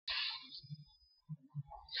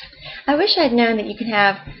I wish I had known that you could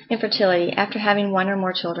have infertility after having one or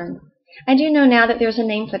more children. I do know now that there's a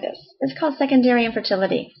name for this. It's called secondary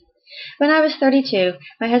infertility. When I was 32,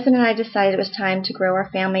 my husband and I decided it was time to grow our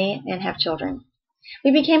family and have children.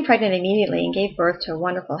 We became pregnant immediately and gave birth to a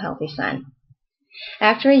wonderful, healthy son.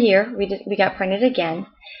 After a year, we got pregnant again,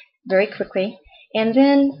 very quickly, and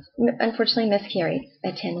then unfortunately miscarried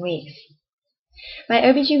at 10 weeks. My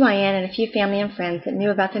OBGYN and a few family and friends that knew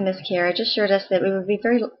about the miscarriage assured us that it would be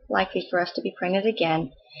very likely for us to be pregnant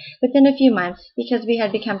again within a few months because we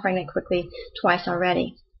had become pregnant quickly twice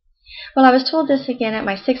already. Well, I was told this again at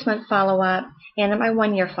my 6-month follow-up and at my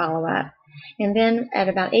 1-year follow-up. And then at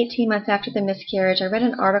about 18 months after the miscarriage, I read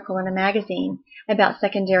an article in a magazine about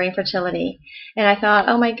secondary infertility. And I thought,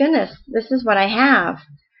 oh my goodness, this is what I have.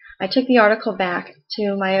 I took the article back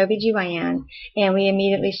to my OBGYN and we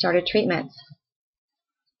immediately started treatments.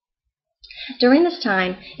 During this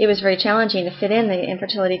time, it was very challenging to fit in the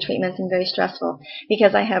infertility treatments and very stressful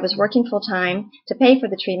because I was working full-time to pay for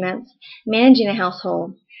the treatments, managing a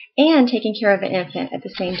household, and taking care of an infant at the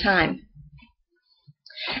same time.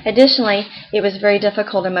 Additionally, it was very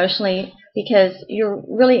difficult emotionally because you're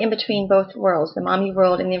really in between both worlds, the mommy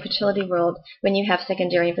world and the infertility world, when you have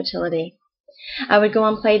secondary infertility. I would go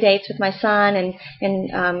on play dates with my son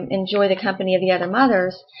and enjoy the company of the other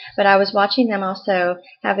mothers, but I was watching them also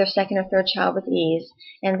have their second or third child with ease,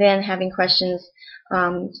 and then having questions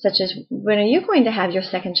such as, when are you going to have your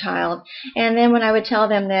second child? And then when I would tell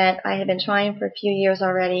them that I had been trying for a few years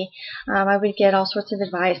already, I would get all sorts of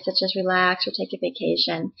advice such as relax or take a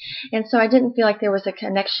vacation. And so I didn't feel like there was a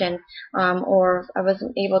connection or I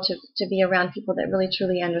wasn't able to be around people that really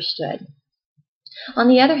truly understood. On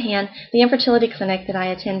the other hand, the infertility clinic that I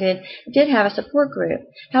attended did have a support group.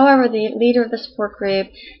 However, the leader of the support group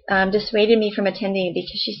dissuaded me from attending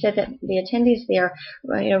because she said that the attendees there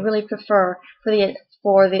really prefer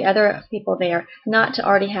for the other people there not to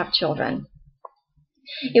already have children.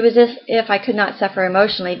 It was as if I could not suffer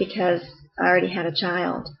emotionally because I already had a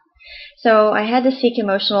child. So I had to seek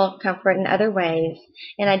emotional comfort in other ways,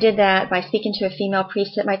 and I did that by speaking to a female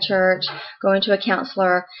priest at my church, going to a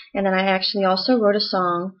counselor, and then I actually also wrote a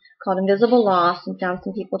song called Invisible Loss and found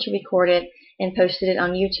some people to record it and posted it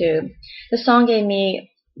on YouTube. The song gave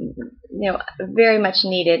me very much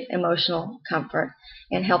needed emotional comfort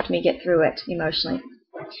and helped me get through it emotionally.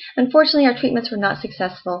 Unfortunately, our treatments were not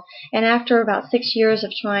successful, and after about 6 years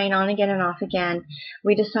of trying on again and off again,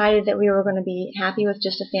 we decided that we were going to be happy with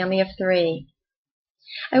just a family of 3.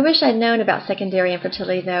 I wish I'd known about secondary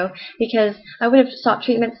infertility, though, because I would have sought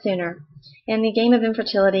treatment sooner. In the game of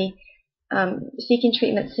infertility, seeking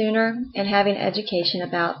treatment sooner and having education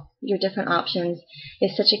about your different options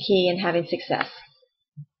is such a key in having success.